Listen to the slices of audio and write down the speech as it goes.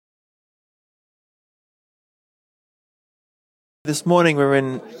This morning we're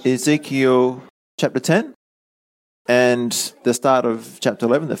in Ezekiel chapter 10 and the start of chapter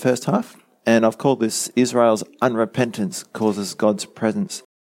 11, the first half. And I've called this Israel's unrepentance causes God's presence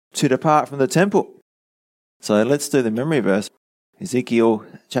to depart from the temple. So let's do the memory verse. Ezekiel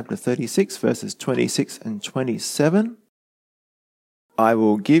chapter 36, verses 26 and 27. I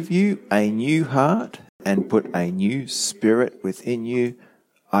will give you a new heart and put a new spirit within you.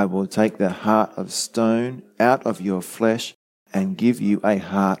 I will take the heart of stone out of your flesh and give you a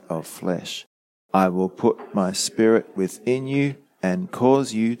heart of flesh. I will put my spirit within you and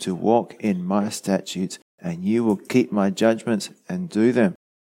cause you to walk in my statutes, and you will keep my judgments and do them.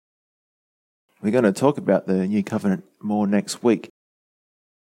 We're going to talk about the new covenant more next week.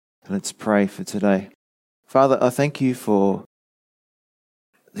 Let's pray for today. Father, I thank you for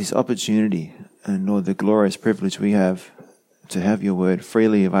this opportunity and Lord, the glorious privilege we have to have your word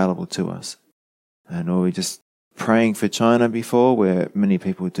freely available to us. And Lord, we just praying for China before, where many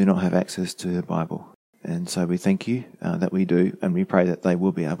people do not have access to the Bible. And so we thank you that we do, and we pray that they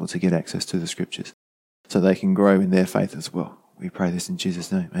will be able to get access to the Scriptures so they can grow in their faith as well. We pray this in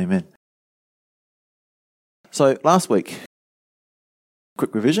Jesus' name. Amen. So last week,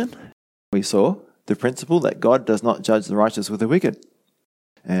 quick revision, we saw the principle that God does not judge the righteous with the wicked.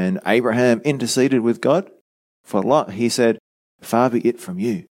 And Abraham interceded with God for Lot. He said, "Far be it from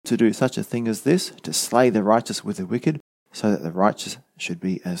you to do such a thing as this, to slay the righteous with the wicked, so that the righteous should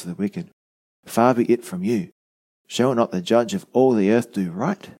be as the wicked. Far be it from you. Shall not the judge of all the earth do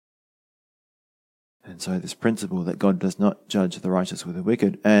right?" And so this principle that God does not judge the righteous with the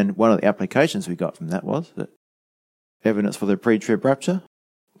wicked, and one of the applications we got from that was that evidence for the pre-trib rapture,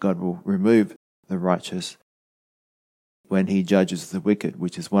 God will remove the righteous when he judges the wicked,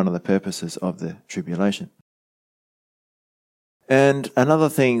 which is one of the purposes of the tribulation. And another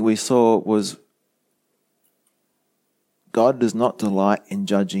thing we saw was God does not delight in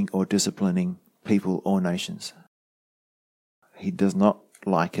judging or disciplining people or nations. He does not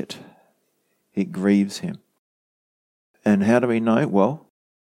like it. It grieves him. And how do we know? Well,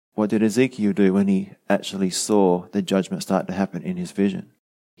 what did Ezekiel do when he actually saw the judgment start to happen in his vision?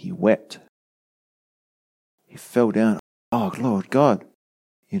 He wept. He fell down. Oh, Lord God,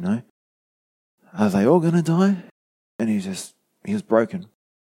 are they all going to die? And he was broken.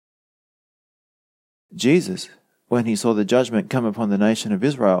 Jesus, when he saw the judgment come upon the nation of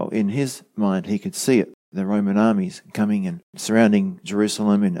Israel, in his mind he could see it, the Roman armies coming and surrounding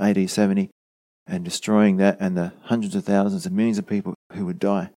Jerusalem in AD 70 and destroying that, and the hundreds of thousands and millions of people who would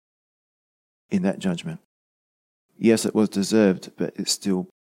die in that judgment. Yes, it was deserved, but it still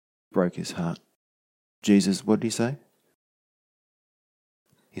broke his heart. Jesus, what did he say?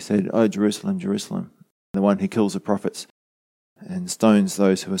 He said, "Oh, Jerusalem, Jerusalem, the one who kills the prophets and stones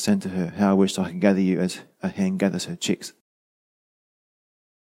those who are sent to her. How I wished I could gather you as a hen gathers her chicks."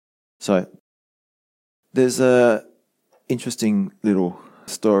 So, there's a interesting little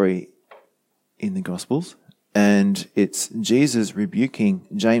story in the Gospels, and it's Jesus rebuking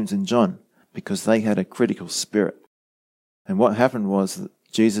James and John because they had a critical spirit. And what happened was that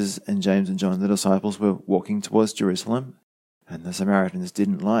Jesus and James and John, the disciples, were walking towards Jerusalem, and the Samaritans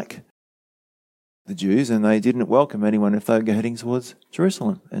didn't like the Jews, and they didn't welcome anyone if they were heading towards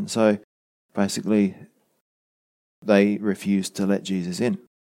Jerusalem. And so basically they refused to let Jesus in.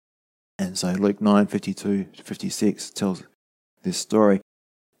 And so Luke 9:52-56 tells this story.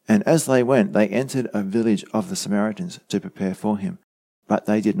 And as they went, they entered a village of the Samaritans to prepare for him. But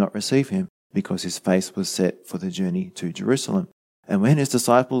they did not receive him, because his face was set for the journey to Jerusalem. And when his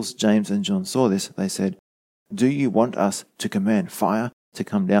disciples James and John saw this, they said, "Do you want us to command fire to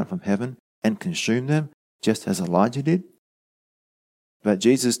come down from heaven and consume them, just as Elijah did?" But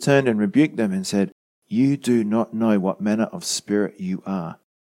Jesus turned and rebuked them and said, "You do not know what manner of spirit you are.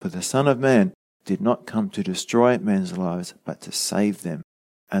 For the Son of Man did not come to destroy men's lives, but to save them."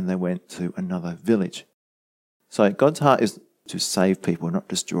 And they went to another village. So God's heart is to save people, not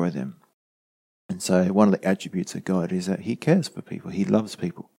destroy them. And so one of the attributes of God is that he cares for people. He loves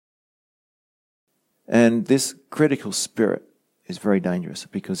people. And this critical spirit is very dangerous,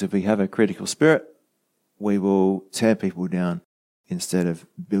 because if we have a critical spirit, we will tear people down instead of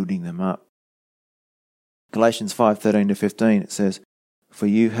building them up. Galatians 5:13-15, it says, "For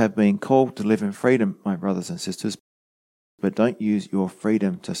you have been called to live in freedom, my brothers and sisters, but don't use your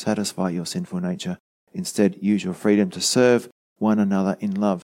freedom to satisfy your sinful nature. Instead, use your freedom to serve one another in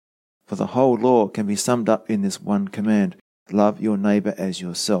love. For the whole law can be summed up in this one command: love your neighbor as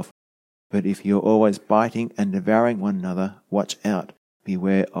yourself. But if you're always biting and devouring one another, watch out.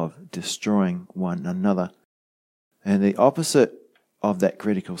 Beware of destroying one another." And the opposite of that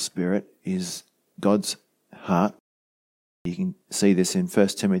critical spirit is God's heart You can see this in 1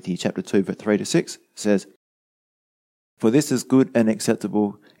 Timothy chapter 2, verse 3 to 6. It says, "For this is good and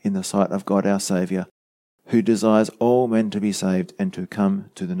acceptable in the sight of God our Saviour, who desires all men to be saved and to come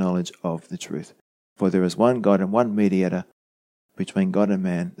to the knowledge of the truth. For there is one God and one mediator between God and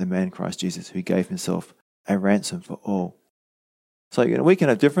man, the man Christ Jesus, who gave himself a ransom for all." So we can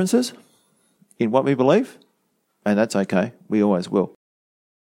have differences in what we believe, and that's okay. We always will.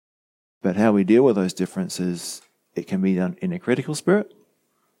 But how we deal with those differences, it can be done in a critical spirit,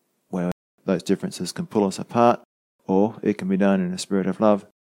 where those differences can pull us apart, or it can be done in a spirit of love,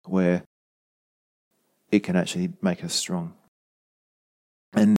 where it can actually make us strong.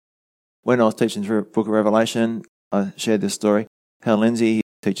 And when I was teaching through the book of Revelation, I shared this story, how Lindsay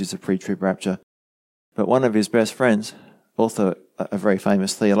teaches a pre-trib rapture, but one of his best friends, also a very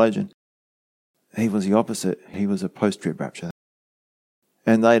famous theologian, he was the opposite. He was a post-trib rapture.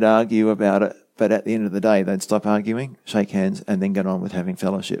 And they'd argue about it, but at the end of the day, they'd stop arguing, shake hands, and then get on with having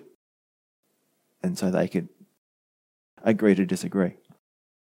fellowship. And so they could agree to disagree.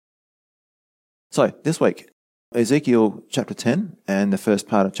 So this week, Ezekiel chapter 10 and the first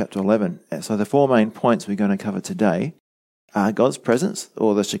part of chapter 11. So the four main points we're going to cover today are God's presence,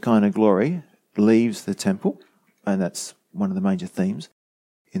 or the Shekinah glory, leaves the temple, and that's one of the major themes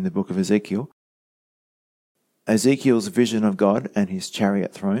in the book of Ezekiel. Ezekiel's vision of God and his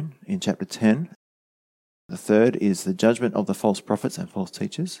chariot throne in chapter 10. The third is the judgment of the false prophets and false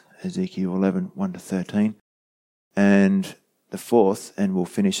teachers, Ezekiel 11, 1 to 13. And the fourth, and we'll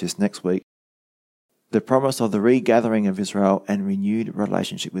finish this next week, the promise of the regathering of Israel and renewed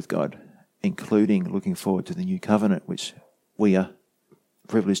relationship with God, including looking forward to the new covenant, which we are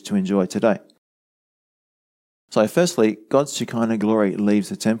privileged to enjoy today. So firstly, God's Shekinah glory leaves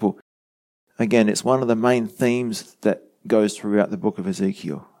the temple. Again, it's one of the main themes that goes throughout the book of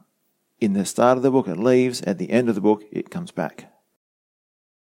Ezekiel. In the start of the book, it leaves. At the end of the book, it comes back.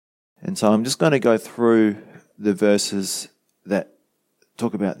 And so I'm just going to go through the verses that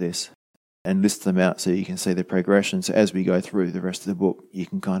talk about this and list them out so you can see the progression. So as we go through the rest of the book, you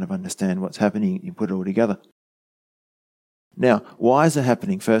can kind of understand what's happening. You put it all together. Now, why is it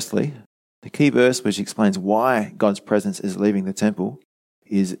happening? Firstly, the key verse which explains why God's presence is leaving the temple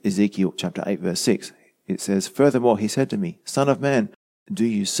is Ezekiel chapter 8, verse 6. It says, "Furthermore, he said to me, Son of man, do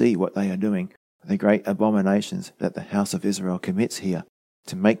you see what they are doing, the great abominations that the house of Israel commits here,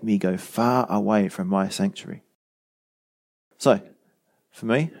 to make me go far away from my sanctuary?" So, for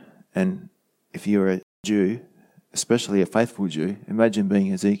me, and if you're a Jew, especially a faithful Jew, imagine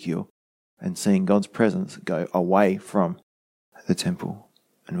being Ezekiel and seeing God's presence go away from the temple.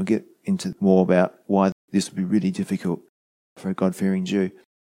 And we'll get into more about why this would be really difficult for a God-fearing Jew.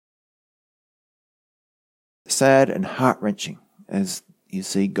 Sad and heart-wrenching as you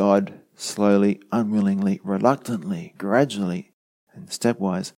see God slowly, unwillingly, reluctantly, gradually, and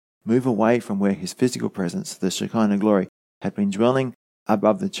stepwise move away from where his physical presence, the Shekinah glory, had been dwelling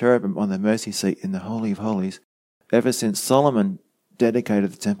above the cherubim on the mercy seat in the Holy of Holies ever since Solomon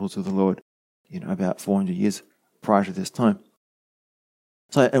dedicated the temple to the Lord, about 400 years prior to this time.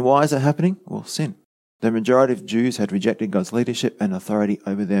 So, and why is it happening? Well, sin. The majority of Jews had rejected God's leadership and authority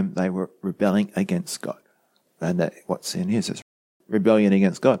over them. They were rebelling against God. And that's what sin is. It's rebellion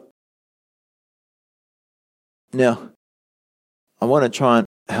against God. Now, I want to try and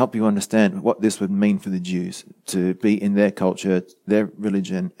help you understand what this would mean for the Jews to be in their culture, their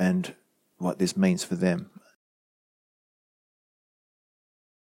religion, and what this means for them.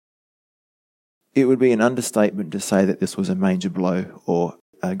 It would be an understatement to say that this was a major blow or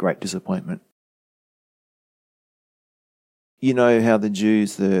a great disappointment. You know how the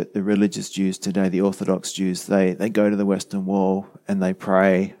Jews, the religious Jews today, the Orthodox Jews, they go to the Western Wall and they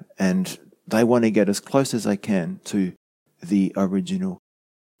pray and they want to get as close as they can to the original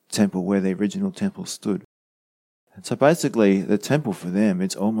temple, where the original temple stood. And so basically, the temple for them,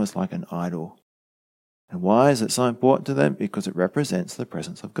 it's almost like an idol. And why is it so important to them? Because it represents the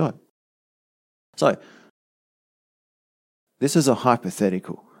presence of God. So, this is a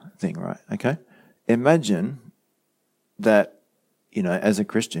hypothetical thing, right? Okay? Imagine that, as a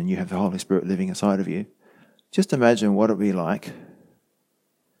Christian, you have the Holy Spirit living inside of you. Just imagine what it would be like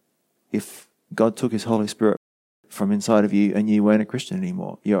if God took his Holy Spirit from inside of you and you weren't a Christian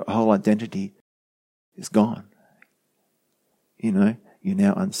anymore. Your whole identity is gone. You're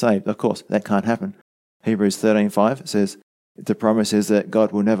now unsaved. Of course, that can't happen. Hebrews 13:5 says, the promise is that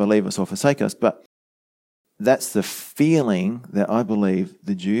God will never leave us or forsake us, but that's the feeling that I believe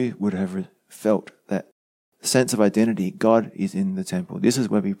the Jew would have felt, that sense of identity. God is in the temple. This is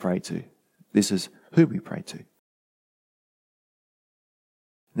where we pray to. This is who we pray to.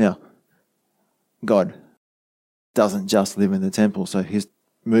 Now, God, doesn't just live in the temple. So his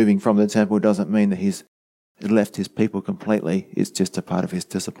moving from the temple doesn't mean that he's left his people completely. It's just a part of his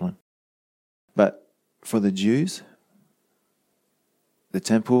discipline. But for the Jews, the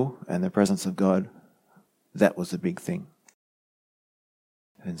temple and the presence of God, that was the big thing.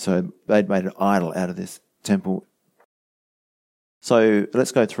 And so they'd made an idol out of this temple. So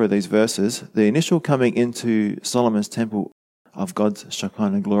let's go through these verses. The initial coming into Solomon's temple of God's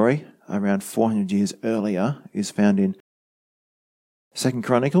Shekinah glory around 400 years earlier is found in 2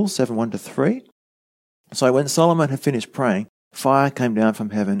 Chronicles 7:1-3. So when Solomon had finished praying, fire came down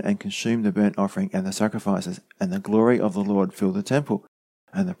from heaven and consumed the burnt offering and the sacrifices, and the glory of the Lord filled the temple.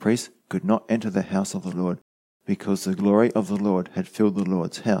 And the priests could not enter the house of the Lord, because the glory of the Lord had filled the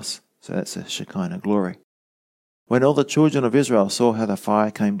Lord's house. So that's the Shekinah glory. When all the children of Israel saw how the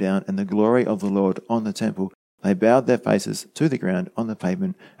fire came down and the glory of the Lord on the temple, they bowed their faces to the ground on the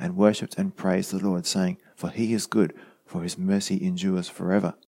pavement and worshipped and praised the Lord, saying, "For he is good, for his mercy endures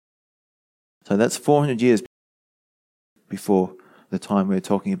forever." So that's 400 years before the time we're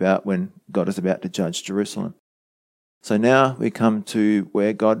talking about when God is about to judge Jerusalem. So now we come to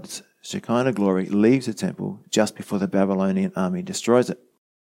where God's Shekinah glory leaves the temple just before the Babylonian army destroys it.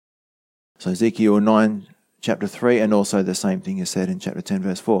 So Ezekiel 9, chapter 3, and also the same thing is said in chapter 10,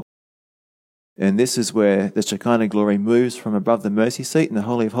 verse 4. And this is where the Shekinah glory moves from above the mercy seat in the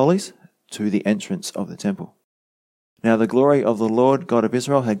Holy of Holies to the entrance of the temple. Now the glory of the Lord God of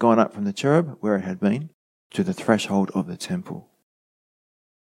Israel had gone up from the cherub, where it had been, to the threshold of the temple.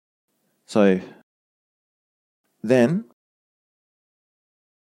 So then,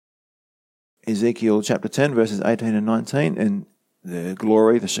 Ezekiel chapter 10, verses 18 and 19, and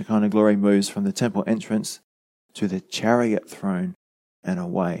the Shekinah glory moves from the temple entrance to the chariot throne and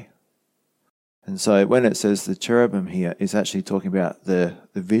away. And so when it says the cherubim here, it's actually talking about the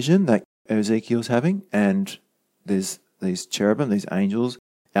vision that Ezekiel's having, and there's these cherubim, these angels,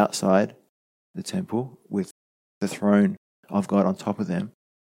 outside the temple with the throne of God on top of them.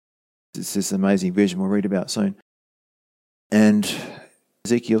 It's this amazing vision we'll read about soon. And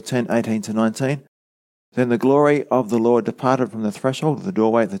Ezekiel 10, 18-19, then the glory of the Lord departed from the threshold of the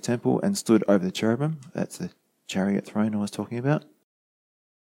doorway of the temple and stood over the cherubim. That's the chariot throne I was talking about.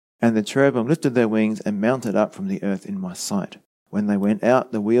 And the cherubim lifted their wings and mounted up from the earth in my sight. When they went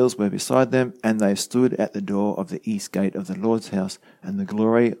out, the wheels were beside them, and they stood at the door of the east gate of the Lord's house, and the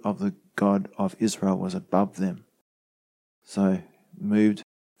glory of the God of Israel was above them. So, moved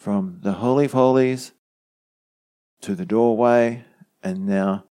from the Holy of Holies to the doorway, and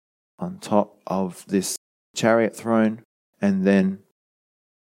now on top of this chariot throne, and then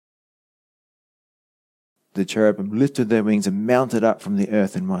the cherubim lifted their wings and mounted up from the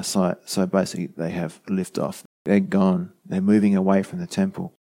earth in my sight. So basically they have lift off. They're gone. They're moving away from the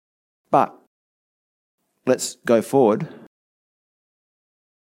temple. But let's go forward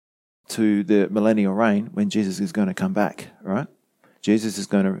to the millennial reign when Jesus is going to come back, right? Jesus is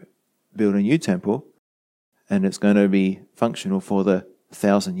going to build a new temple, and it's going to be functional for the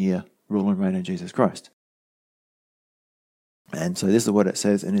 1,000-year rule and reign of Jesus Christ. And so this is what it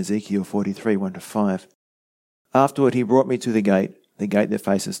says in Ezekiel 43, 1-5. Afterward he brought me to the gate that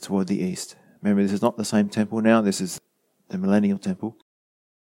faces toward the east. Remember, this is not the same temple now. This is the millennial temple.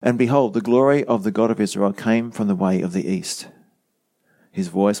 And behold, the glory of the God of Israel came from the way of the east. His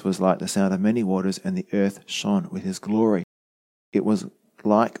voice was like the sound of many waters, and the earth shone with his glory. It was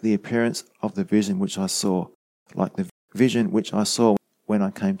like the appearance of the vision which I saw, like the vision which I saw when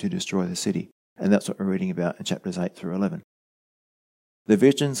I came to destroy the city. And that's what we're reading about in chapters 8 through 11. The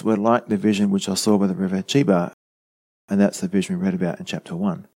visions were like the vision which I saw by the river Chebar, and that's the vision we read about in chapter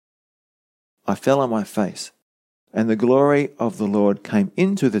 1. I fell on my face, and the glory of the Lord came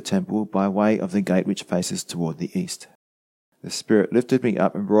into the temple by way of the gate which faces toward the east. The Spirit lifted me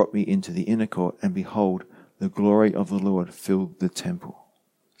up and brought me into the inner court, and behold, the glory of the Lord filled the temple.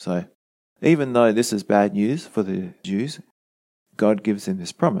 So, even though this is bad news for the Jews, God gives them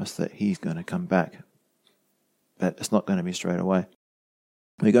this promise that he's going to come back. But it's not going to be straight away.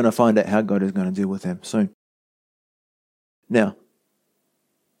 We're going to find out how God is going to deal with them soon. Now,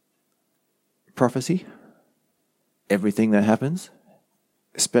 prophecy, everything that happens,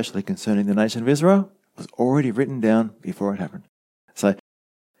 especially concerning the nation of Israel, was already written down before it happened. So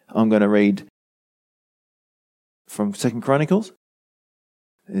I'm going to read from 2 Chronicles.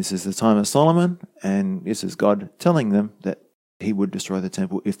 This is the time of Solomon, and this is God telling them that he would destroy the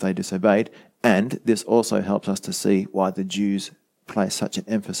temple if they disobeyed. And this also helps us to see why the Jews place such an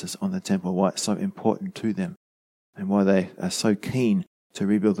emphasis on the temple, why it's so important to them, and why they are so keen to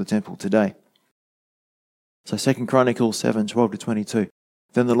rebuild the temple today. So 2 Chronicles 7, 12-22.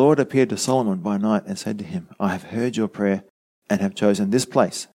 Then the Lord appeared to Solomon by night and said to him, I have heard your prayer and have chosen this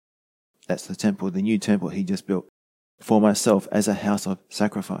place. That's the temple, the new temple he just built, for myself as a house of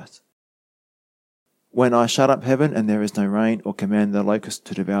sacrifice. When I shut up heaven and there is no rain, or command the locusts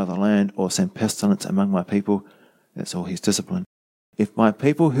to devour the land, or send pestilence among my people, that's all his discipline. If my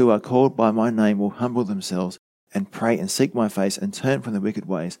people who are called by my name will humble themselves and pray and seek my face and turn from the wicked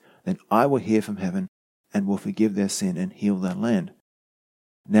ways, then I will hear from heaven and will forgive their sin and heal their land.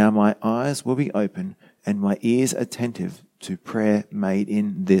 Now my eyes will be open and my ears attentive to prayer made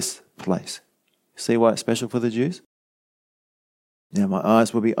in this place. See why it's special for the Jews? Now my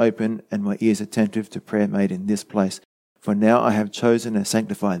eyes will be open and my ears attentive to prayer made in this place. For now I have chosen and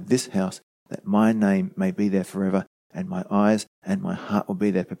sanctified this house, that my name may be there forever, and my eyes and my heart will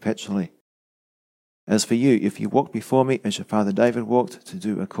be there perpetually. As for you, if you walk before me as your father David walked, to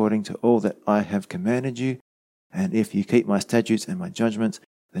do according to all that I have commanded you, and if you keep my statutes and my judgments,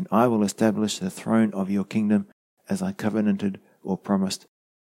 then I will establish the throne of your kingdom, as I covenanted or promised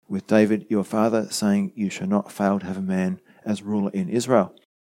with David your father, saying, you shall not fail to have a man as ruler in Israel.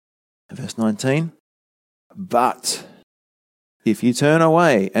 Verse 19, but if you turn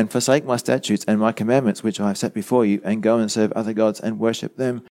away and forsake my statutes and my commandments which I have set before you, and go and serve other gods and worship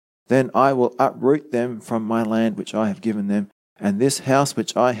them, then I will uproot them from my land which I have given them, and this house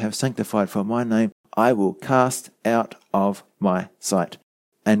which I have sanctified for my name I will cast out of my sight,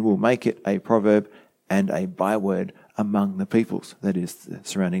 and will make it a proverb and a byword among the peoples, that is, the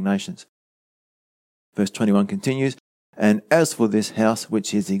surrounding nations. Verse 21 continues, and as for this house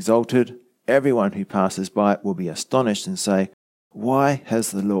which is exalted, everyone who passes by it will be astonished and say, why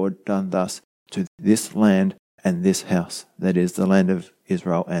has the Lord done thus to this land and this house, that is, the land of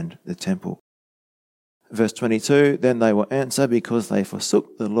Israel and the temple? Verse 22, then they will answer, because they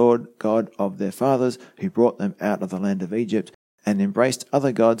forsook the Lord God of their fathers, who brought them out of the land of Egypt, and embraced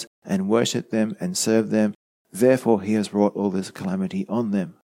other gods, and worshipped them, and served them. Therefore he has brought all this calamity on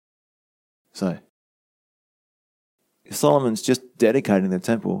them. So, Solomon's just dedicating the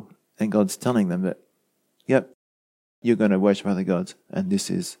temple, and God's telling them that, yep, you're going to worship other gods, and this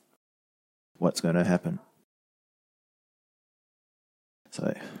is what's going to happen.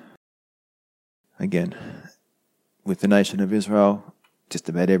 So, again, with the nation of Israel, just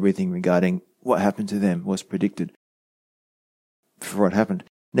about everything regarding what happened to them was predicted for what happened.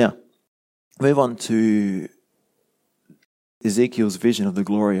 Now, move on to Ezekiel's vision of the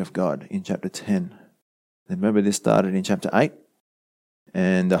glory of God in chapter 10. Remember, this started in chapter 8,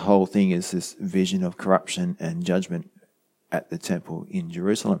 and the whole thing is this vision of corruption and judgment at the temple in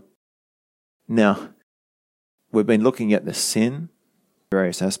Jerusalem. Now, we've been looking at the sin,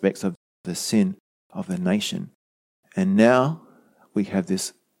 various aspects of the sin of the nation, and now we have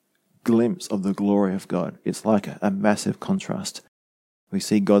this glimpse of the glory of God. It's like a massive contrast. We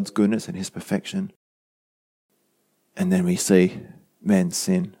see God's goodness and his perfection, and then we see man's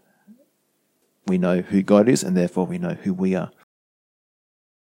sin. We know who God is, and therefore we know who we are.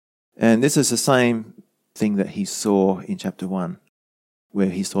 And this is the same thing that he saw in chapter 1, where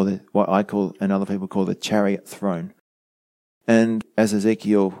he saw what I call, and other people call, the chariot throne. And as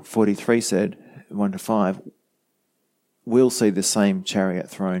Ezekiel 43 said, 1-5, we'll see the same chariot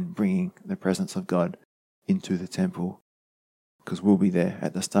throne bringing the presence of God into the temple, because we'll be there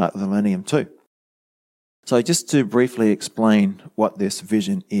at the start of the millennium too. So just to briefly explain what this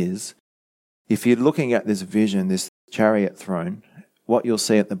vision is, if you're looking at this vision, this chariot throne, what you'll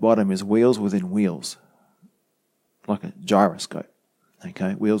see at the bottom is wheels within wheels, like a gyroscope.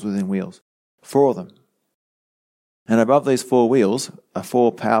 Okay, wheels within wheels. 4 of them. And above these 4 wheels are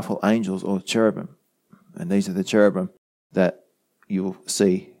 4 powerful angels or cherubim. And these are the cherubim that you'll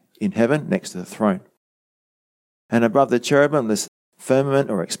see in heaven next to the throne. And above the cherubim, this firmament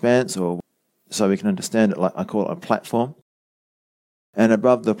or expanse, or so we can understand it, like I call it a platform. And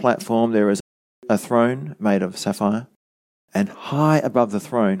above the platform there is a throne made of sapphire. And high above the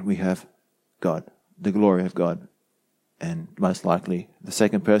throne we have God, the glory of God. And most likely the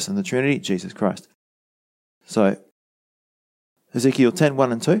second person of the Trinity, Jesus Christ. So, Ezekiel 10,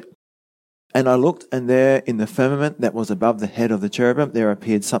 1 and 2. And I looked, and there in the firmament that was above the head of the cherubim, there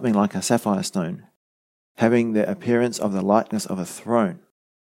appeared something like a sapphire stone, having the appearance of the likeness of a throne.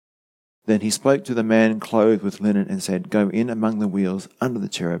 Then he spoke to the man clothed with linen and said, go in among the wheels under the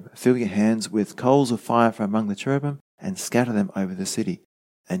cherub, fill your hands with coals of fire from among the cherubim, and scatter them over the city.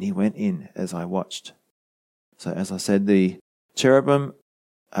 And he went in as I watched. So as I said, the cherubim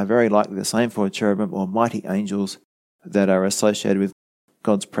are very likely the same 4 cherubim or mighty angels that are associated with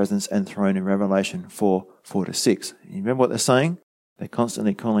God's presence and throne in Revelation 4, 4-6. You remember what they're saying? They're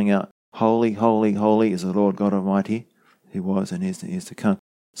constantly calling out, holy, holy, holy is the Lord God Almighty, who was and is to come.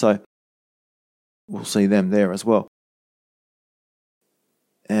 So we'll see them there as well.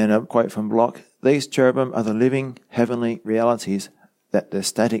 And a quote from Block, "These cherubim are the living heavenly realities that the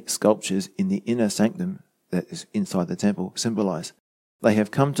static sculptures in the inner sanctum, that is inside the temple, symbolize. They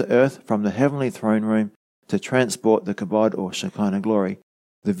have come to earth from the heavenly throne room to transport the kabod or Shekinah glory,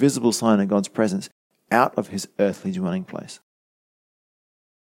 the visible sign of God's presence, out of his earthly dwelling place."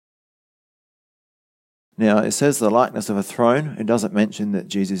 Now, it says the likeness of a throne. It doesn't mention that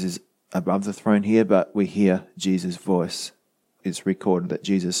Jesus is above the throne here, but we hear Jesus' voice. It's recorded that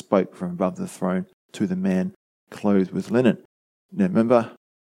Jesus spoke from above the throne to the man clothed with linen. Now, remember,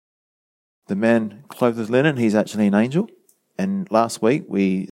 the man clothed with linen, he's actually an angel. And last week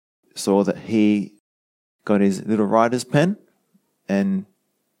we saw that he got his little writer's pen, and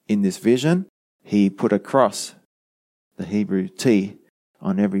in this vision, he put a cross, the Hebrew T,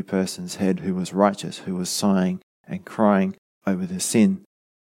 on every person's head who was righteous, who was sighing and crying over the sin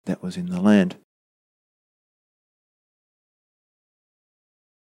that was in the land.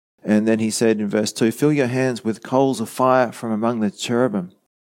 And then he said in verse 2, "Fill your hands with coals of fire from among the cherubim."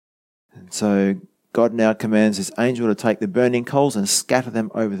 And so God now commands his angel to take the burning coals and scatter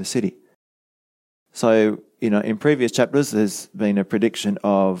them over the city. So, in previous chapters, there's been a prediction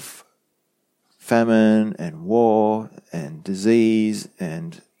of famine and war and disease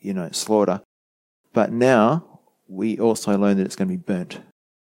and, slaughter. But now we also learn that it's going to be burnt.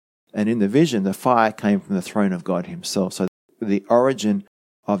 And in the vision, the fire came from the throne of God himself. So the origin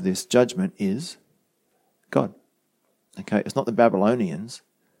of this judgment is God. Okay, it's not the Babylonians.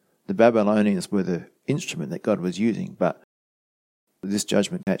 The Babylonians were the instrument that God was using, but this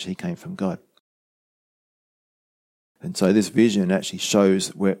judgment actually came from God. And so this vision actually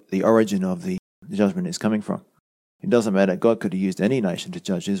shows where the origin of the judgment is coming from. It doesn't matter. God could have used any nation to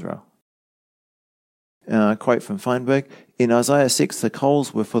judge Israel. A quote from Feinberg, "In Isaiah 6, the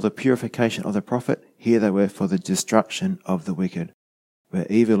coals were for the purification of the prophet. Here they were for the destruction of the wicked. Where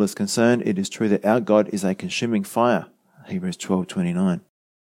evil is concerned, it is true that our God is a consuming fire." Hebrews 12:29.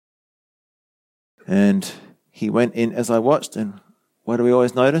 And he went in as I watched, and what do we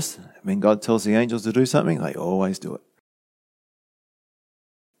always notice? When God tells the angels to do something, they always do it.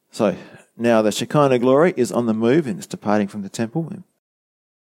 So, now the Shekinah glory is on the move and it's departing from the temple.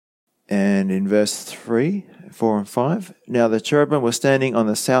 And in verse 3, 4 and 5, "Now the cherubim were standing on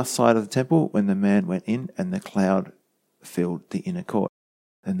the south side of the temple when the man went in, and the cloud filled the inner court.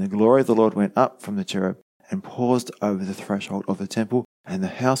 Then the glory of the Lord went up from the cherub and paused over the threshold of the temple, and the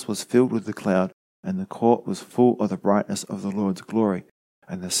house was filled with the cloud, and the court was full of the brightness of the Lord's glory.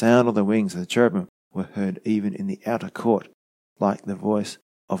 And the sound of the wings of the cherubim were heard even in the outer court, like the voice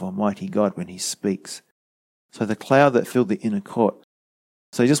of Almighty God when he speaks." So the cloud that filled the inner court.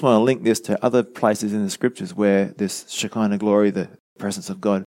 So you just want to link this to other places in the scriptures where this Shekinah glory, the presence of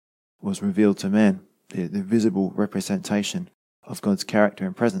God, was revealed to man, the visible representation of God's character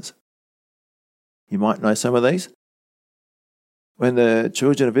and presence. You might know some of these. When the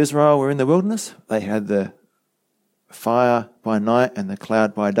children of Israel were in the wilderness, they had the fire by night and the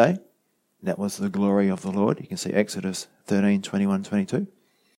cloud by day. That was the glory of the Lord. You can see Exodus 13, 21, 22.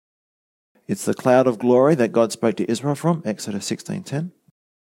 It's the cloud of glory that God spoke to Israel from, Exodus 16:10.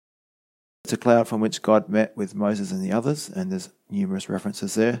 It's a cloud from which God met with Moses and the others, and there's numerous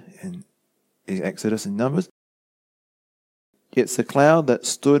references there in Exodus and Numbers. It's the cloud that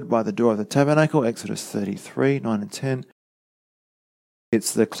stood by the door of the tabernacle, Exodus 33, 9 and 10.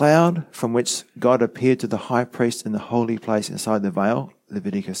 It's the cloud from which God appeared to the high priest in the holy place inside the veil,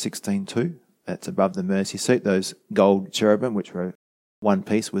 Leviticus 16:2. That's above the mercy seat, those gold cherubim which were one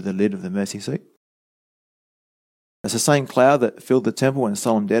piece with the lid of the mercy seat. It's the same cloud that filled the temple when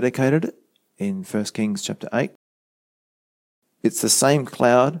Solomon dedicated it in 1 Kings chapter 8. It's the same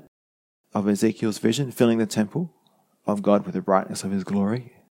cloud of Ezekiel's vision filling the temple of God with the brightness of his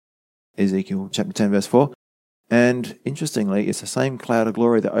glory, Ezekiel chapter 10 verse 4. And interestingly, it's the same cloud of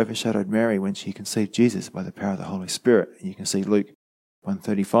glory that overshadowed Mary when she conceived Jesus by the power of the Holy Spirit. And you can see Luke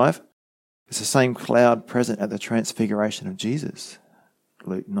 1:35. It's the same cloud present at the transfiguration of Jesus,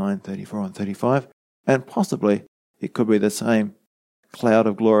 Luke 9:34 and 35. And possibly it could be the same cloud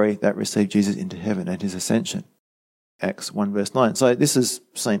of glory that received Jesus into heaven at his ascension, Acts 1 verse 9. So this is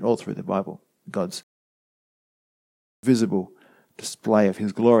seen all through the Bible, God's visible display of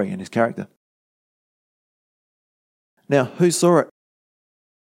his glory and his character. Now, who saw it?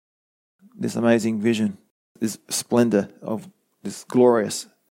 This amazing vision, this splendor of this glorious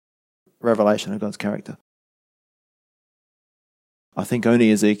revelation of God's character. I think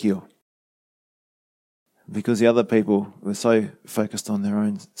only Ezekiel. Because the other people were so focused on their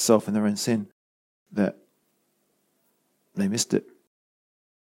own self and their own sin that They missed it.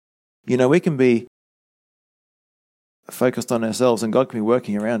 You know, we can be focused on ourselves and God can be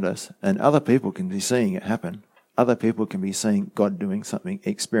working around us and other people can be seeing it happen. Other people can be seeing God doing something,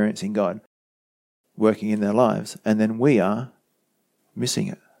 experiencing God working in their lives, and then we are missing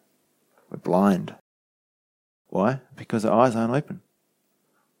it. We're blind. Why? Because our eyes aren't open.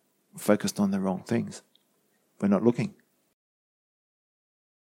 We're focused on the wrong things. We're not looking.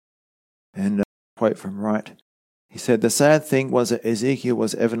 And a quote from Wright, he said, "The sad thing was that Ezekiel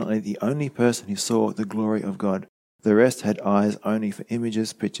was evidently the only person who saw the glory of God. The rest had eyes only for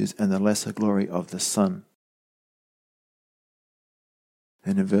images, pictures, and the lesser glory of the sun."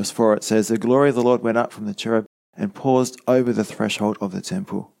 And in verse 4 it says, "The glory of the Lord went up from the cherub and paused over the threshold of the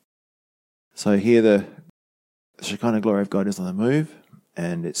temple." So here the Shekinah glory of God is on the move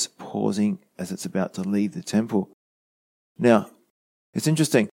and it's pausing as it's about to leave the temple. Now, it's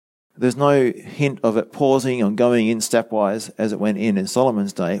interesting. There's no hint of it pausing and going in stepwise as it went in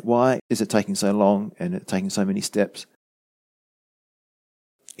Solomon's day. Why is it taking so long and it taking so many steps?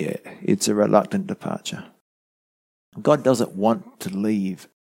 Yeah, it's a reluctant departure. God doesn't want to leave.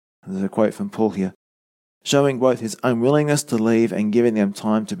 There's a quote from Paul here, showing both his unwillingness to leave and giving them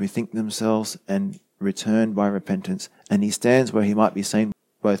time to bethink themselves and return by repentance. And he stands where he might be seen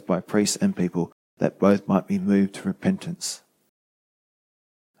both by priests and people, that both might be moved to repentance.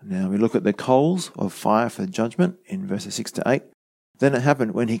 Now we look at the coals of fire for judgment in verses 6 to 8. "Then it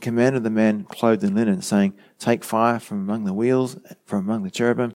happened when he commanded the man clothed in linen, saying, 'Take fire from among the wheels, from among the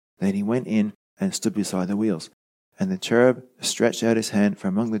cherubim,' that he went in and stood beside the wheels. And the cherub stretched out his hand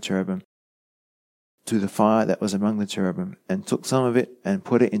from among the cherubim to the fire that was among the cherubim, and took some of it and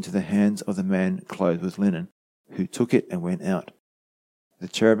put it into the hands of the man clothed with linen, who took it and went out. The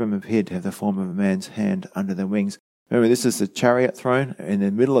cherubim appeared to have the form of a man's hand under their wings." Remember, this is the chariot throne. In the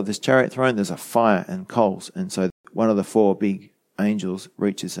middle of this chariot throne, there's a fire and coals. And so one of the four big angels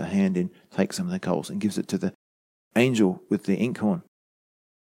reaches a hand in, takes some of the coals, and gives it to the angel with the inkhorn,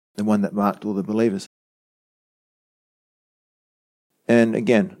 the one that marked all the believers. And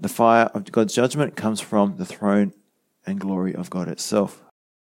again, the fire of God's judgment comes from the throne and glory of God itself.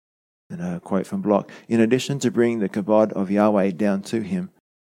 And a quote from Block, "In addition to bringing the kabod of Yahweh down to him,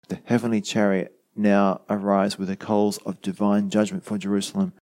 the heavenly chariot now arrives with the coals of divine judgment for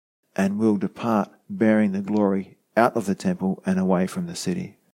Jerusalem and will depart bearing the glory out of the temple and away from the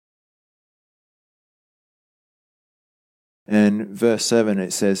city." And verse 7,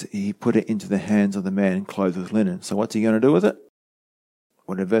 it says, "He put it into the hands of the man clothed with linen." So what's he going to do with it?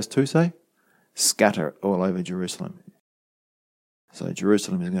 What did verse 2 say? Scatter it all over Jerusalem. So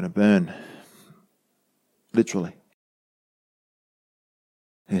Jerusalem is going to burn, literally.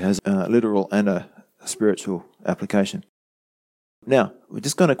 It has a literal and a spiritual application. Now, we're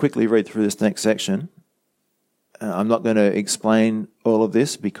just going to quickly read through this next section. I'm not going to explain all of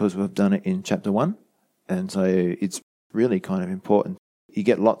this because we've done it in chapter 1. And so it's really kind of important. You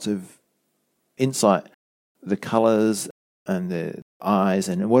get lots of insight, the colours and the eyes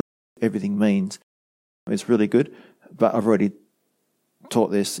and what everything means. It's really good. But I've already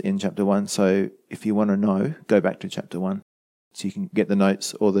taught this in chapter 1. So if you want to know, go back to chapter 1. So you can get the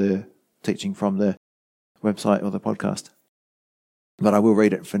notes or the teaching from the website or the podcast. But I will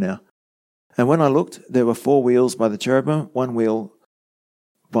read it for now. "And when I looked, there were 4 wheels by the cherubim, 1 wheel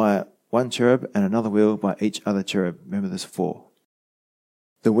by one cherub and another wheel by each other cherub." Remember, there's 4.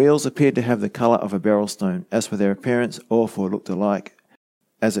 "The wheels appeared to have the colour of a beryl stone. As for their appearance, all 4 looked alike,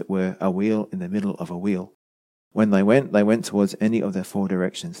 as it were a wheel in the middle of a wheel. When they went towards any of their 4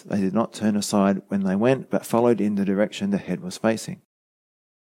 directions. They did not turn aside when they went, but followed in the direction the head was facing.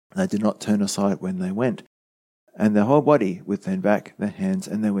 They did not turn aside when they went. And their whole body, with their back, their hands,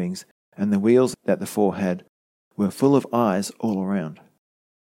 and their wings, and the wheels that the 4 had, were full of eyes all around.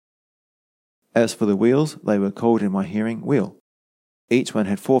 As for the wheels, they were called in my hearing wheel. Each one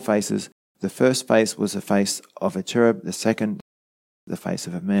had 4 faces. The first face was the face of a cherub, the second the face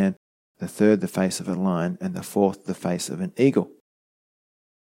of a man, the third the face of a lion, and the fourth the face of an eagle.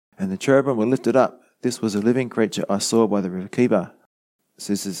 And the cherubim were lifted up. This was a living creature I saw by the river Chebar."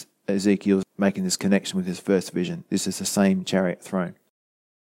 So this is Ezekiel making this connection with his first vision. This is the same chariot throne.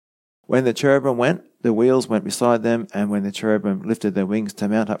 "When the cherubim went, the wheels went beside them, and when the cherubim lifted their wings to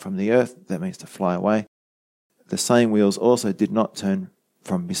mount up from the earth," that means to fly away, "the same wheels also did not turn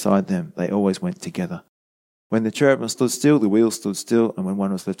from beside them. They always went together. When the cherubim stood still, the wheels stood still, and when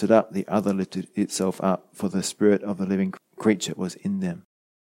one was lifted up, the other lifted itself up, for the spirit of the living creature was in them."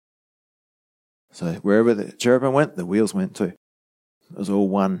 So wherever the cherubim went, the wheels went too. It was all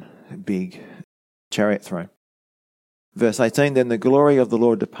one big chariot throne. Verse 18, "Then the glory of the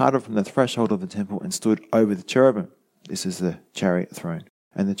Lord departed from the threshold of the temple and stood over the cherubim." This is the chariot throne.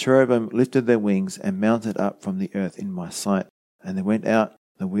 And the cherubim lifted their wings and mounted up from the earth in my sight. And they went out,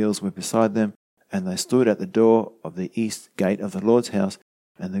 the wheels were beside them, and they stood at the door of the east gate of the Lord's house,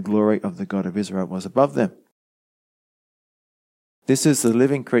 and the glory of the God of Israel was above them. This is the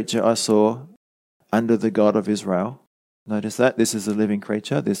living creature I saw under the God of Israel. Notice that? This is a living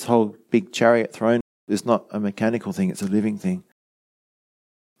creature. This whole big chariot throne is not a mechanical thing, it's a living thing.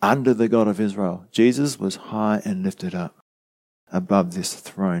 Under the God of Israel. Jesus was high and lifted up above this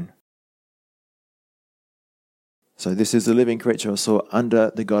throne. So this is the living creature I saw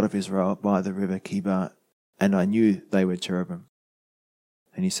under the God of Israel by the river Kibar, and I knew they were cherubim.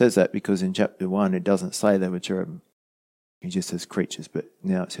 And he says that because in chapter 1 it doesn't say they were cherubim. He just says creatures, but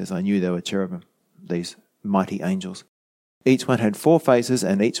now it says I knew they were cherubim, these mighty angels. Each one had 4 faces,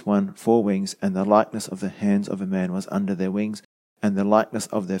 and each one 4 wings, and the likeness of the hands of a man was under their wings, and the likeness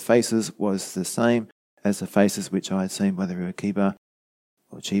of their faces was the same as the faces which I had seen by the river Kibar,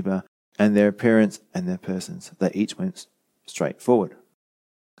 or Chebar, and their appearance and their persons. They each went straight forward.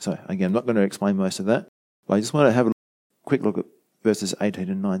 So, again, I'm not going to explain most of that, but I just want to have a quick look at verses 18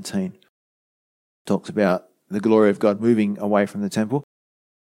 and 19. It talks about the glory of God moving away from the temple.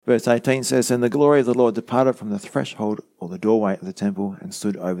 Verse 18 says, And the glory of the Lord departed from the threshold or the doorway of the temple and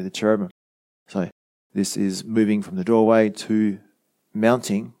stood over the cherubim. So this is moving from the doorway to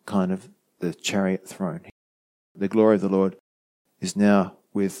mounting kind of the chariot throne. The glory of the Lord is now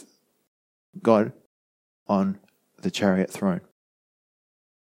with God on the chariot throne.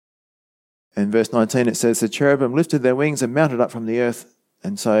 In verse 19 it says, The cherubim lifted their wings and mounted up from the earth.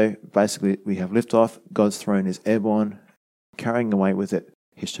 And so basically we have liftoff. God's throne is airborne, carrying away with it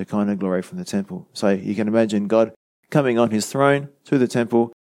his Shekinah glory from the temple. So you can imagine God coming on his throne to the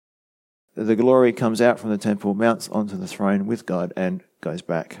temple. The glory comes out from the temple, mounts onto the throne with God, and goes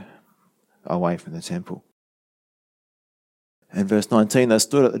back away from the temple. And verse 19, they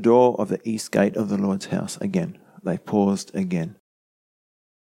stood at the door of the east gate of the Lord's house. Again, they paused again.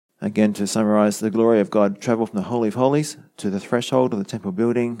 Again, to summarize, the glory of God traveled from the Holy of Holies to the threshold of the temple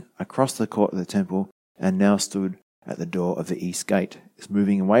building, across the court of the temple, and now stood at the door of the east gate. It's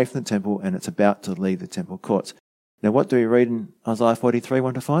moving away from the temple, and it's about to leave the temple courts. Now, what do we read in Isaiah 43,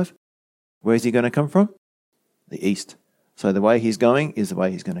 1-5? Where is he going to come from? The east. So the way he's going is the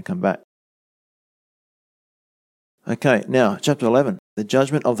way he's going to come back. Okay, now, chapter 11, the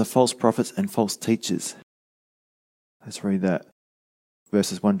judgment of the false prophets and false teachers. Let's read that.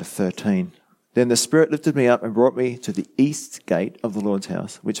 Verses 1-13. Then the Spirit lifted me up and brought me to the east gate of the Lord's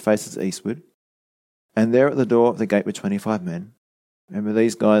house, which faces eastward. And there at the door of the gate were 25 men. Remember,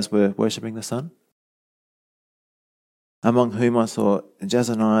 these guys were worshipping the sun? Among whom I saw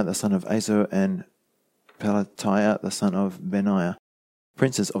Jezaniah the son of Azur and Pelatiah the son of Benaiah,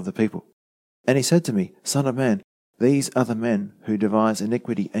 princes of the people. And he said to me, Son of man, these are the men who devise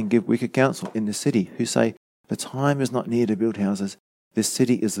iniquity and give wicked counsel in the city, who say, The time is not near to build houses. This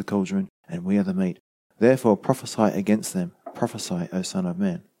city is the cauldron, and we are the meat. Therefore prophesy against them. Prophesy, O Son of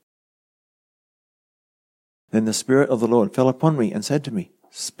man. Then the Spirit of the Lord fell upon me and said to me,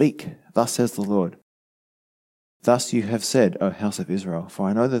 Speak, thus says the Lord. Thus you have said, O house of Israel, for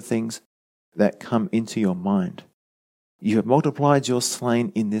I know the things that come into your mind. You have multiplied your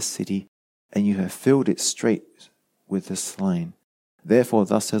slain in this city, and you have filled its streets with the slain. Therefore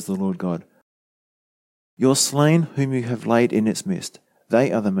thus says the Lord God, Your slain whom you have laid in its midst,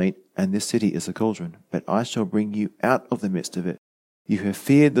 they are the meat, and this city is the cauldron. But I shall bring you out of the midst of it. You have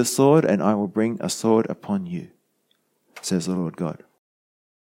feared the sword, and I will bring a sword upon you, says the Lord God.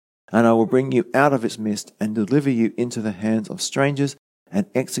 And I will bring you out of its midst, and deliver you into the hands of strangers, and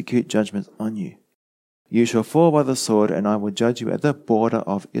execute judgments on you. You shall fall by the sword, and I will judge you at the border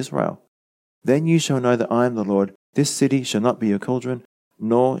of Israel. Then you shall know that I am the Lord. This city shall not be a cauldron,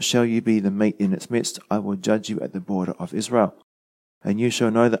 nor shall you be the meat in its midst. I will judge you at the border of Israel. And you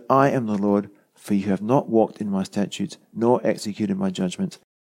shall know that I am the Lord, for you have not walked in my statutes, nor executed my judgments,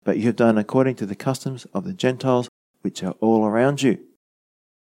 but you have done according to the customs of the Gentiles, which are all around you.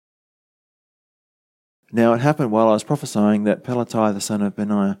 Now it happened while I was prophesying that Pelatiah the son of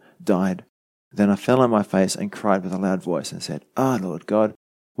Benaiah died. Then I fell on my face and cried with a loud voice and said, Ah, Lord God,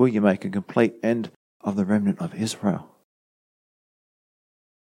 will you make a complete end of the remnant of Israel?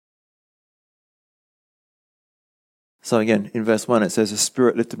 So again, in verse 1 it says, The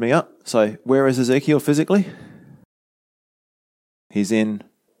Spirit lifted me up. So where is Ezekiel physically? He's in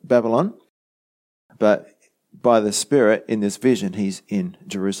Babylon. But by the Spirit, in this vision, he's in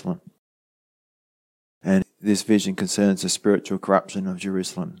Jerusalem. And this vision concerns the spiritual corruption of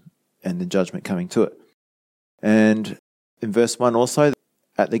Jerusalem and the judgment coming to it. And in verse 1 also,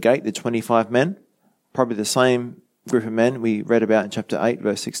 at the gate, the 25 men, probably the same group of men we read about in chapter 8,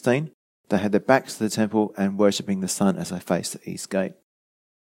 verse 16. They had their backs to the temple and worshipping the sun as they faced the east gate.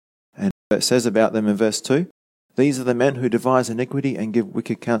 And it says about them in verse 2, these are the men who devise iniquity and give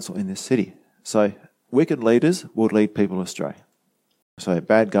wicked counsel in this city. So wicked leaders will lead people astray. So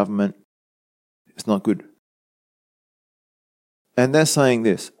bad government is not good. And they're saying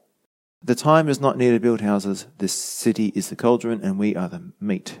this, the time is not near to build houses, this city is the cauldron and we are the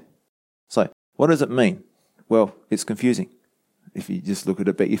meat. So what does it mean? Well, it's confusing if you just look at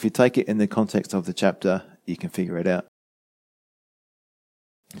it, but if you take it in the context of the chapter, you can figure it out.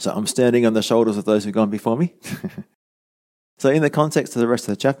 So I'm standing on the shoulders of those who've gone before me. So in the context of the rest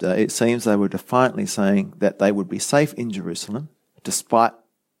of the chapter, it seems they were defiantly saying that they would be safe in Jerusalem, despite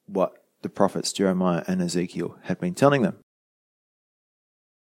what the prophets Jeremiah and Ezekiel had been telling them.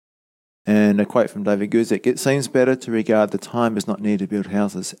 And a quote from David Guzik, it seems better to regard the time is not near to build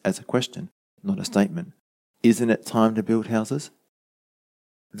houses as a question, not a statement. Isn't it time to build houses?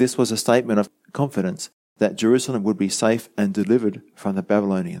 This was a statement of confidence that Jerusalem would be safe and delivered from the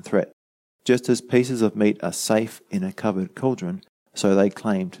Babylonian threat. Just as pieces of meat are safe in a covered cauldron, so they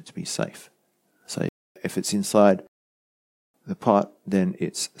claimed to be safe. So if it's inside the pot, then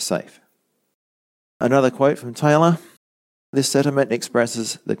it's safe. Another quote from Taylor, this settlement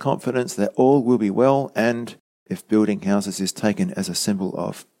expresses the confidence that all will be well, and if building houses is taken as a symbol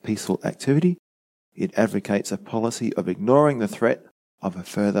of peaceful activity, it advocates a policy of ignoring the threat of a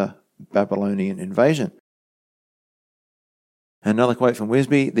further Babylonian invasion. Another quote from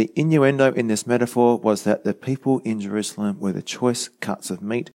Wisby, the innuendo in this metaphor was that the people in Jerusalem were the choice cuts of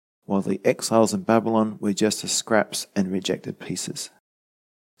meat, while the exiles in Babylon were just the scraps and rejected pieces.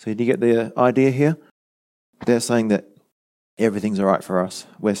 So do you get the idea here? They're saying that everything's all right for us,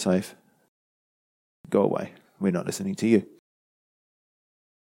 we're safe, go away, we're not listening to you.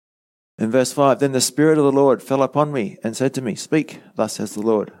 In verse 5, then the Spirit of the Lord fell upon me and said to me, speak, thus says the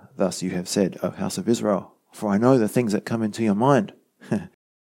Lord, thus you have said, O house of Israel, for I know the things that come into your mind.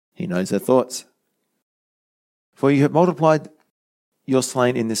 He knows their thoughts. For you have multiplied your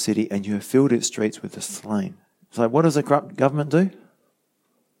slain in the city, and you have filled its streets with the slain. So what does a corrupt government do?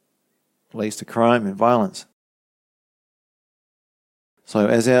 Leads to crime and violence. So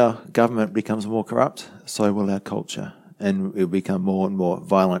as our government becomes more corrupt, so will our culture, and it will become more and more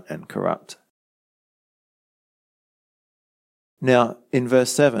violent and corrupt. Now, in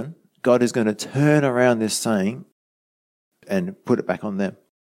verse 7, God is going to turn around this saying and put it back on them.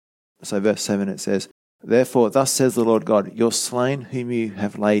 So verse 7 it says, therefore thus says the Lord God, your slain whom you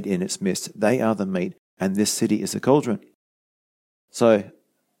have laid in its midst, they are the meat, and this city is a cauldron. So,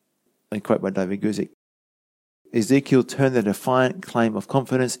 a quote by David Guzik, Ezekiel turned the defiant claim of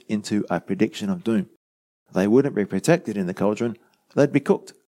confidence into a prediction of doom. They wouldn't be protected in the cauldron, they'd be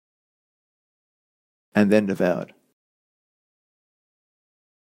cooked and then devoured.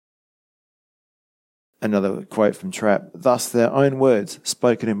 Another quote from Trapp, thus their own words,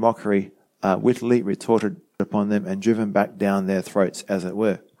 spoken in mockery, are wittily retorted upon them and driven back down their throats, as it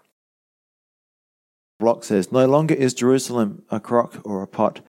were. Block says, no longer is Jerusalem a crock or a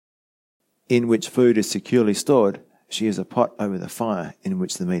pot in which food is securely stored. She is a pot over the fire in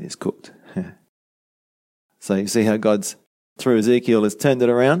which the meat is cooked. So you see how God's, through Ezekiel, has turned it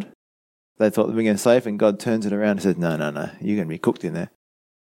around? They thought they were going to be safe, and God turns it around and says, no, you're going to be cooked in there.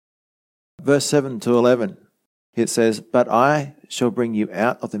 Verse 7 to 11, it says, but I shall bring you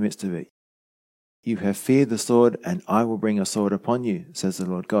out of the midst of it. You have feared the sword, and I will bring a sword upon you, says the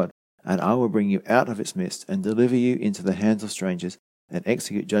Lord God. And I will bring you out of its midst, and deliver you into the hands of strangers, and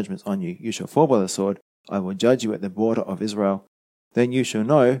execute judgments on you. You shall fall by the sword. I will judge you at the border of Israel. Then you shall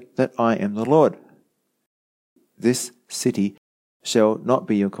know that I am the Lord. This city shall not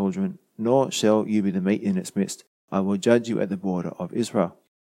be your cauldron, nor shall you be the meat in its midst. I will judge you at the border of Israel.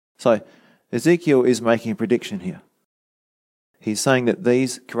 So, Ezekiel is making a prediction here. He's saying that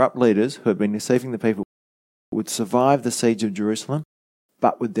these corrupt leaders who have been deceiving the people would survive the siege of Jerusalem,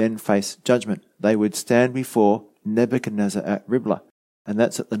 but would then face judgment. They would stand before Nebuchadnezzar at Riblah, and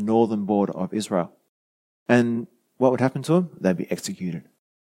that's at the northern border of Israel. And what would happen to them? They'd be executed.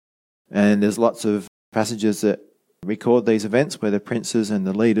 And there's lots of passages that record these events where the princes and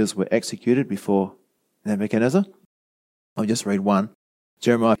the leaders were executed before Nebuchadnezzar. I'll just read one.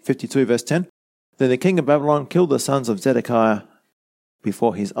 Jeremiah 52 verse 10. Then the king of Babylon killed the sons of Zedekiah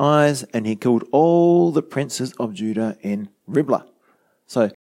before his eyes, and he killed all the princes of Judah in Riblah. So,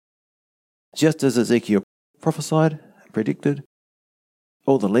 just as Ezekiel prophesied and predicted,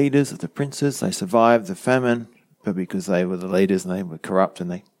 all the leaders of the princes, they survived the famine, but because they were the leaders and they were corrupt and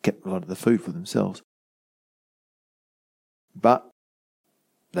they kept a lot of the food for themselves. But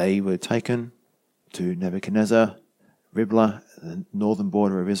they were taken to Nebuchadnezzar, Riblah, the northern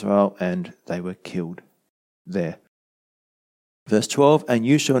border of Israel, and they were killed there. Verse 12, and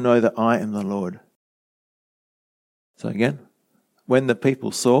you shall know that I am the Lord. So again, when the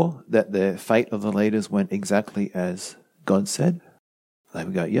people saw that the fate of the leaders went exactly as God said, they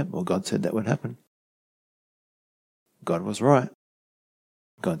would go, yep, well, God said that would happen. God was right.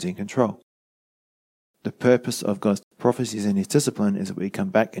 God's in control. The purpose of God's prophecies and his discipline is that we come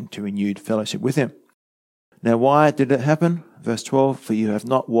back into renewed fellowship with him. Now, why did it happen? Verse 12, for you have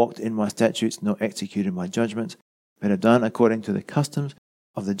not walked in my statutes nor executed my judgments, but have done according to the customs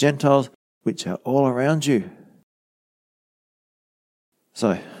of the Gentiles, which are all around you.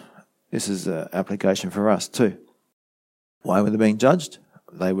 So, this is an application for us too. Why were they being judged?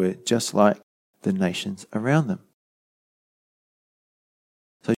 They were just like the nations around them.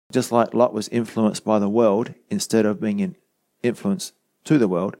 So just like Lot was influenced by the world instead of being influenced to the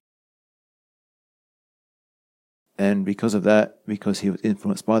world, and because of that, because he was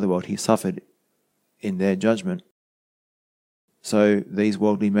influenced by the world, he suffered in their judgment. So these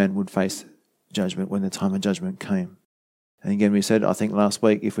worldly men would face judgment when the time of judgment came. And again, we said, I think last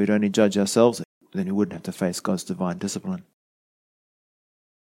week, if we'd only judge ourselves, then we wouldn't have to face God's divine discipline.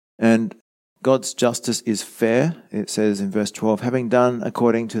 And God's justice is fair. It says in verse 12, having done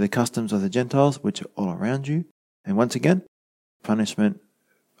according to the customs of the Gentiles, which are all around you. And once again, punishment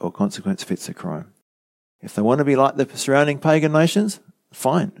or consequence fits the crime. If they want to be like the surrounding pagan nations,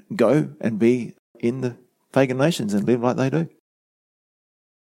 fine, go and be in the pagan nations and live like they do.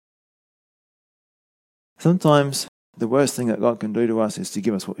 Sometimes the worst thing that God can do to us is to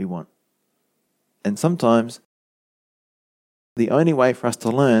give us what we want. And sometimes the only way for us to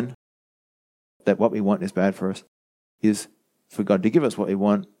learn that what we want is bad for us is for God to give us what we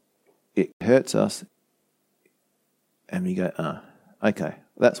want. It hurts us. And we go, okay,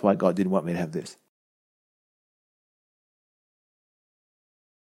 that's why God didn't want me to have this.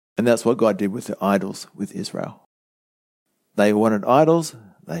 And that's what God did with the idols with Israel. They wanted idols.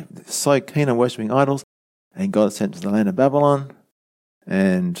 They were so keen on worshipping idols. And God sent to the land of Babylon.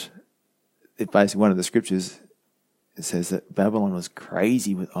 And it basically, one of the scriptures, it says that Babylon was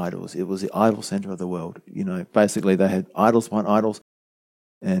crazy with idols. It was the idol center of the world. You know, basically they had idols upon idols.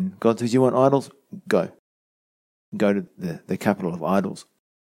 And God says, you want idols? Go. Go to the capital of idols.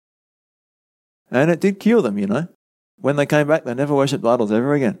 And it did kill them, you know. When they came back, they never worshipped idols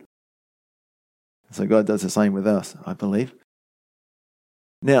ever again. So God does the same with us, I believe.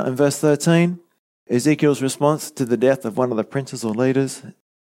 Now, in verse 13, Ezekiel's response to the death of one of the princes or leaders,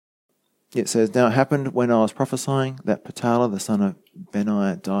 it says, now it happened when I was prophesying that Petala, the son of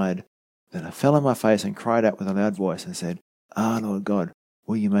Benaiah, died, that I fell on my face and cried out with a loud voice and said, Lord God,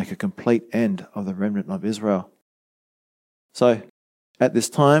 will you make a complete end of the remnant of Israel? So, at this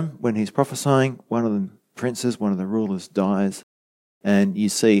time, when he's prophesying, one of the princes, one of the rulers dies, and you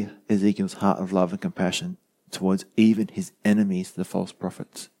see Ezekiel's heart of love and compassion towards even his enemies, the false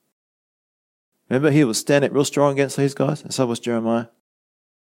prophets. Remember, he was standing real strong against these guys, and so was Jeremiah.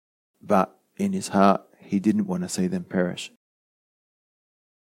 But in his heart, he didn't want to see them perish.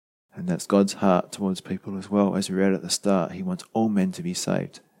 And that's God's heart towards people as well. As we read at the start, he wants all men to be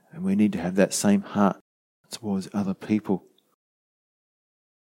saved. And we need to have that same heart towards other people.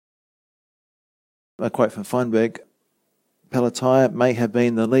 A quote from Feinberg, Pelatiah may have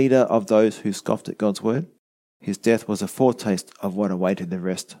been the leader of those who scoffed at God's word. His death was a foretaste of what awaited the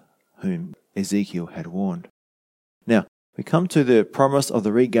rest whom Ezekiel had warned. Now, we come to the promise of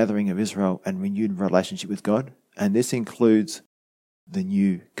the regathering of Israel and renewed relationship with God, and this includes the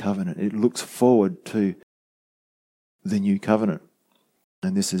new covenant. It looks forward to the new covenant.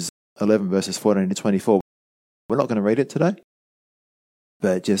 And this is 11 verses 14 to 24. We're not going to read it today,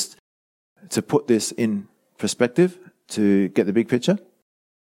 but just to put this in perspective, to get the big picture,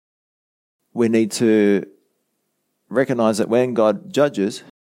 we need to recognize that when God judges,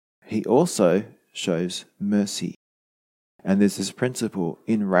 he also shows mercy. And there's this principle,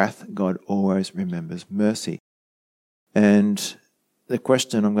 in wrath, God always remembers mercy. And the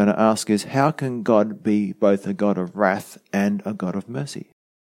question I'm going to ask is, how can God be both a God of wrath and a God of mercy?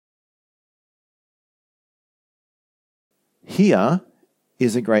 Here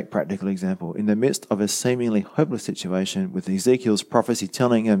is a great practical example. In the midst of a seemingly hopeless situation, with Ezekiel's prophecy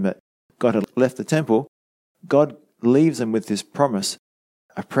telling him that God had left the temple, God leaves them with this promise,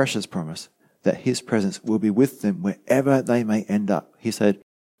 a precious promise, that his presence will be with them wherever they may end up. He said,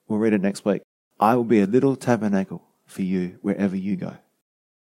 we'll read it next week, I will be a little tabernacle for you wherever you go.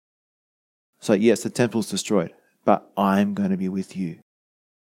 So yes, the temple's destroyed, but I'm going to be with you.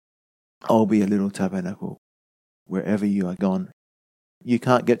 I'll be a little tabernacle wherever you are gone. You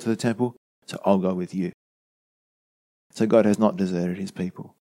can't get to the temple, so I'll go with you. So God has not deserted his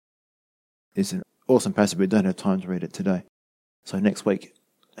people. It's an awesome passage. We don't have time to read it today. So next week,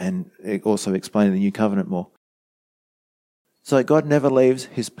 and it also explains the new covenant more. So God never leaves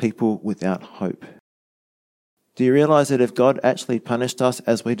his people without hope. Do you realize that if God actually punished us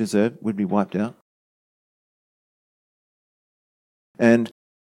as we deserve, we'd be wiped out? And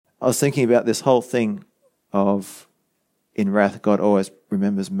I was thinking about this whole thing of in wrath, God always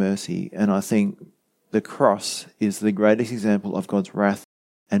remembers mercy. And I think the cross is the greatest example of God's wrath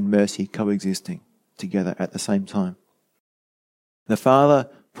and mercy coexisting together at the same time. The Father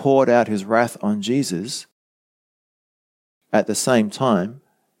poured out his wrath on Jesus. At the same time,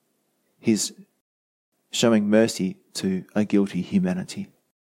 he's showing mercy to a guilty humanity.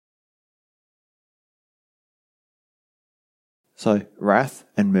 So, wrath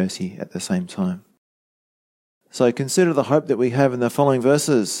and mercy at the same time. So consider the hope that we have in the following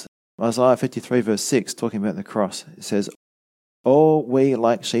verses. Isaiah 53 verse 6, talking about the cross. It says, "All we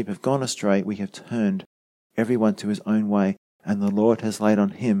like sheep have gone astray, we have turned everyone to his own way, and the Lord has laid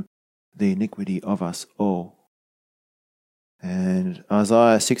on him the iniquity of us all." And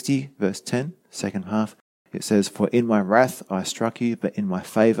Isaiah 60 verse 10, second half, it says, "For in my wrath I struck you, but in my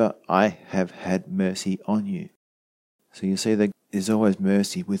favour I have had mercy on you." So you see that there's always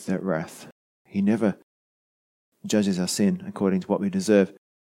mercy with that wrath. He never judges our sin according to what we deserve.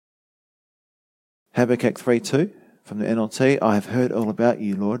 Habakkuk 3:2 from the NLT, "I have heard all about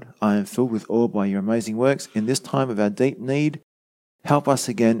you, Lord. I am filled with awe by your amazing works. In this time of our deep need, help us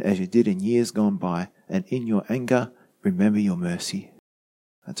again as you did in years gone by, and in your anger, remember your mercy."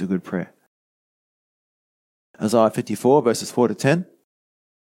 That's a good prayer. Isaiah 54 verses 4 to 10,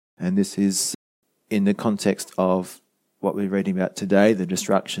 and this is in the context of what we're reading about today, the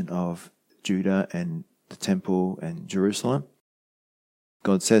destruction of Judah and the temple and Jerusalem.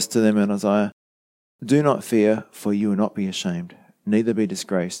 God says to them in Isaiah, "Do not fear, for you will not be ashamed, neither be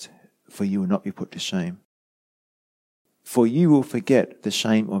disgraced, for you will not be put to shame. For you will forget the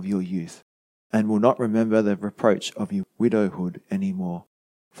shame of your youth, and will not remember the reproach of your widowhood any more.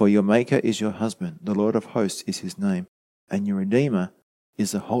 For your Maker is your husband, the Lord of hosts is his name, and your Redeemer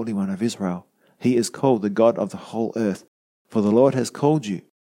is the Holy One of Israel. He is called the God of the whole earth, for the Lord has called you,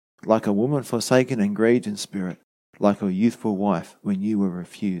 like a woman forsaken and grieved in spirit, like a youthful wife when you were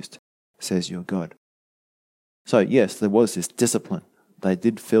refused, says your God." So yes, there was this discipline. They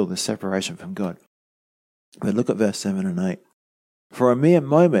did feel the separation from God. But look at verse 7 and 8. "For a mere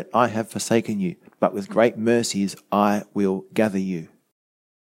moment I have forsaken you, but with great mercies I will gather you.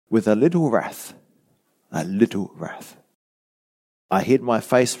 With a little wrath, I hid my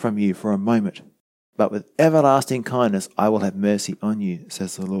face from you for a moment, but with everlasting kindness I will have mercy on you,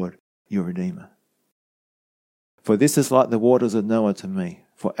 says the Lord, your Redeemer. For this is like the waters of Noah to me,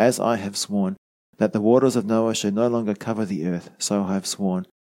 for as I have sworn that the waters of Noah should no longer cover the earth, so I have sworn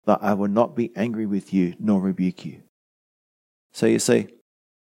that I will not be angry with you nor rebuke you." So you see,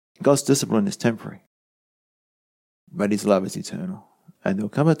 God's discipline is temporary, but his love is eternal. And there will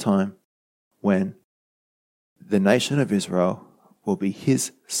come a time when the nation of Israel will be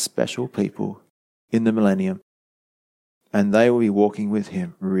his special people in the millennium, and they will be walking with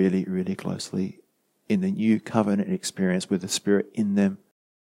him really, really closely in the new covenant experience with the Spirit in them,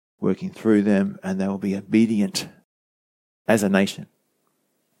 working through them, and they will be obedient as a nation.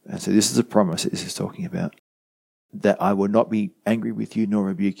 And so this is a promise that this is talking about, that I will not be angry with you nor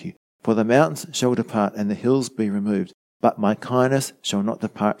rebuke you. For the mountains shall depart and the hills be removed, but my kindness shall not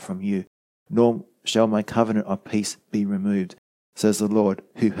depart from you, nor shall my covenant of peace be removed, says the Lord,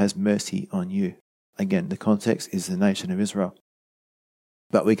 who has mercy on you. Again, the context is the nation of Israel,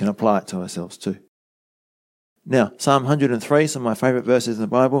 but we can apply it to ourselves too. Now, Psalm 103, some of my favourite verses in the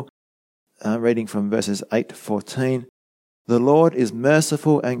Bible, reading from verses 8 to 14. "The Lord is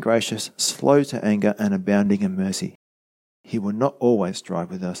merciful and gracious, slow to anger and abounding in mercy. He will not always strive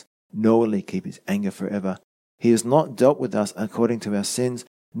with us, nor will he keep his anger forever. He has not dealt with us according to our sins,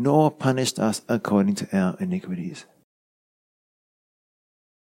 nor punished us according to our iniquities.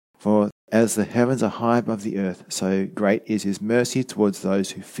 For as the heavens are high above the earth, so great is his mercy towards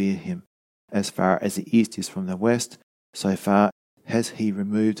those who fear him. As far as the east is from the west, so far has he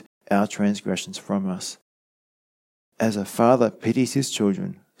removed our transgressions from us. As a father pities his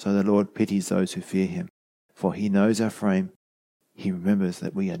children, so the Lord pities those who fear him. For he knows our frame, he remembers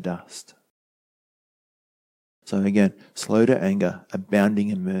that we are dust." So again, slow to anger, abounding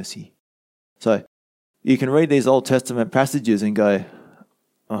in mercy. So you can read these Old Testament passages and go,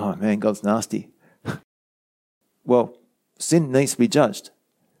 "Oh man, God's nasty." Well, sin needs to be judged.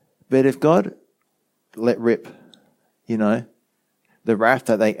 But if God let rip, the wrath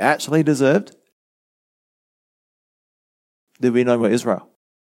that they actually deserved, there'd be no more Israel.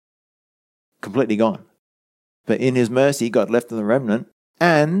 Completely gone. But in his mercy, God left them the remnant,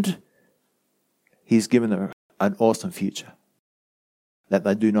 and he's given them an awesome future that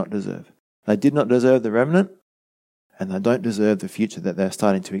they do not deserve. They did not deserve the remnant, and they don't deserve the future that they're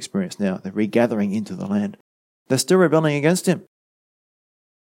starting to experience now. They're regathering into the land. They're still rebelling against him.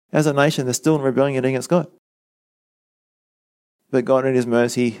 As a nation, they're still rebelling against God. But God in his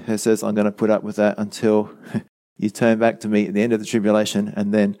mercy says, I'm going to put up with that until you turn back to me at the end of the tribulation,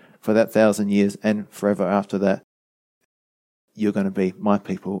 and then for that 1,000 years and forever after that, you're going to be my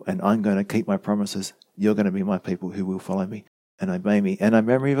people, and I'm going to keep my promises. You're going to be my people who will follow me and obey me. And our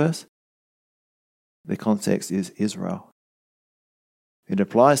memory verse, the context is Israel. It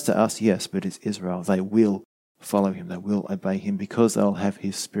applies to us, yes, but it's Israel. They will follow him. They will obey him because they'll have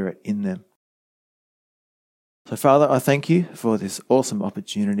his spirit in them. So, Father, I thank you for this awesome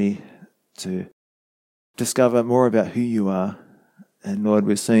opportunity to discover more about who you are. And Lord,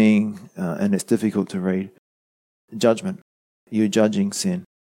 we're seeing, and it's difficult to read, judgment. You're judging sin.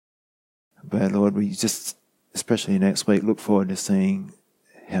 But Lord, we just, especially next week, look forward to seeing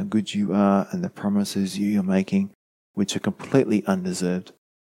how good you are and the promises you're making, which are completely undeserved,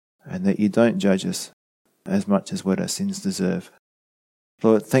 and that you don't judge us as much as what our sins deserve.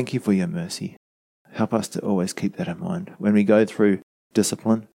 Lord, thank you for your mercy. Help us to always keep that in mind. When we go through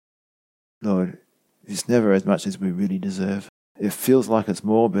discipline, Lord, it's never as much as we really deserve. It feels like it's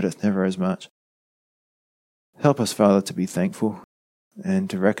more, but it's never as much. Help us, Father, to be thankful and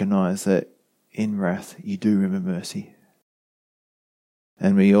to recognize that in wrath you do remember mercy.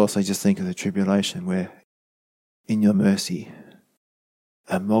 And we also just think of the tribulation where in your mercy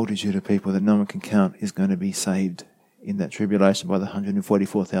a multitude of people that no one can count is going to be saved in that tribulation by the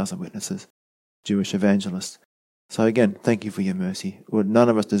 144,000 witnesses, Jewish evangelists. So again, thank you for your mercy. Lord, none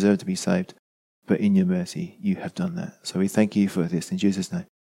of us deserve to be saved, but in your mercy you have done that. So we thank you for this in Jesus' name.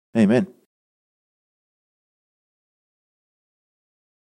 Amen.